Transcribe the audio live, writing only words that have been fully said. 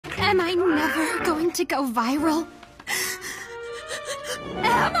Am I never going to go viral?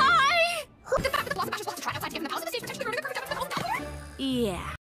 Am I?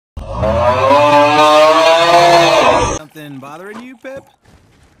 Yeah. Something bothering you, Pip?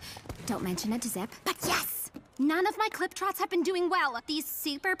 Don't mention it to Zip. But yes! None of my clip trots have been doing well. These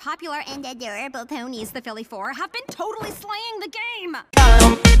super popular and adorable ponies, the Philly Four, have been totally slaying the game!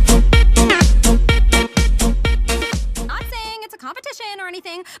 Not saying it's a competition or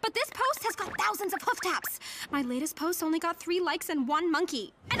anything, but this post has got thousands of hoof taps. My latest post only got 3 likes and 1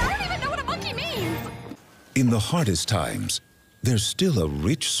 monkey. And I don't even know what a monkey means! In the hardest times, there's still a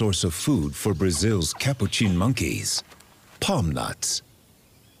rich source of food for Brazil's capuchin monkeys: palm nuts.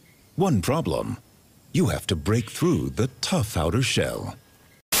 One problem: you have to break through the tough outer shell.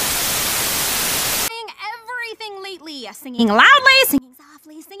 Singing everything lately. Singing loudly, singing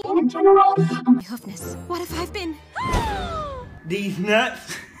softly, singing in general. Oh my hoofness. What if I've been... These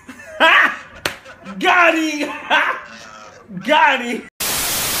nuts. Got him! Got him!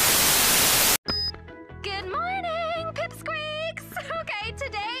 Good morning, Pipsqueaks! Okay,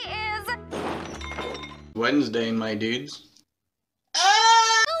 today is... Wednesday, my dudes.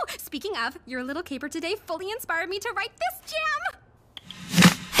 Speaking of, your little caper today fully inspired me to write this gem!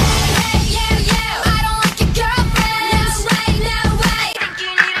 Hey, you, I don't like your girlfriend. No way, think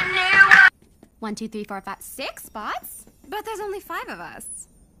you need a new one. 1, 2, 3, 4, 5, 6 spots? But there's only 5 of us.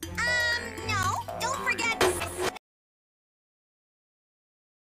 No, don't forget...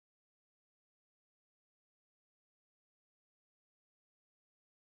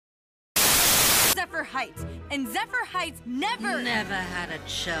 Zephyr Heights, and Zephyr Heights never had a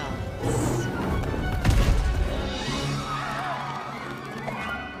chance.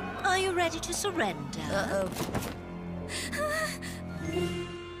 Are you ready to surrender? Uh-oh.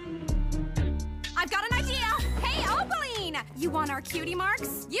 I've got an idea! Hey, Opaline! You want our cutie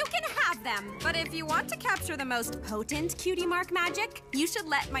marks? You can have them! But if you want to capture the most potent cutie mark magic, you should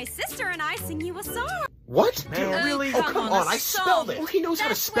let my sister and I sing you a song! What? Man, really? Oh, come on, I spelled it! Well, he knows how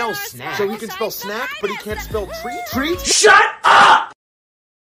to spell snack. So he can spell snack, but he can't spell treat? Treat? Shut up!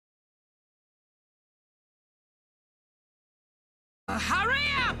 Hurry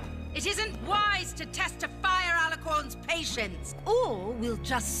up! It isn't wise to test a fire alicorn's patience. Or we'll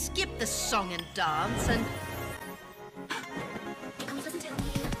just skip the song and dance and...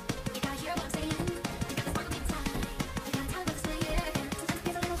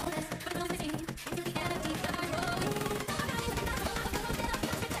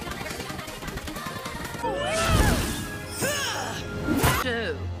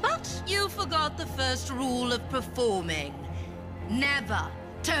 But you forgot the first rule of performing. Never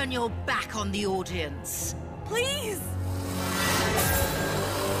turn your back on the audience. Please!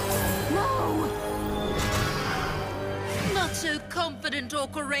 No! Not so confident or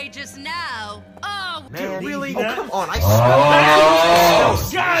courageous now. Oh, Man, really? Oh, come on, I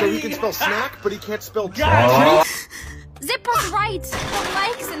spelled Got So him. he can spell snack, but he can't spell treat? Got him. Zip was right. The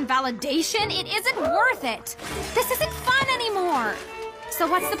likes and validation, it isn't worth it. This isn't fun anymore. So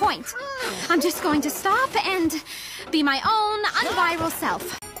what's the point? I'm just going to stop and be my own unviral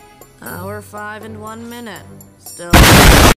self. Hour 5 and 1 minute. Still...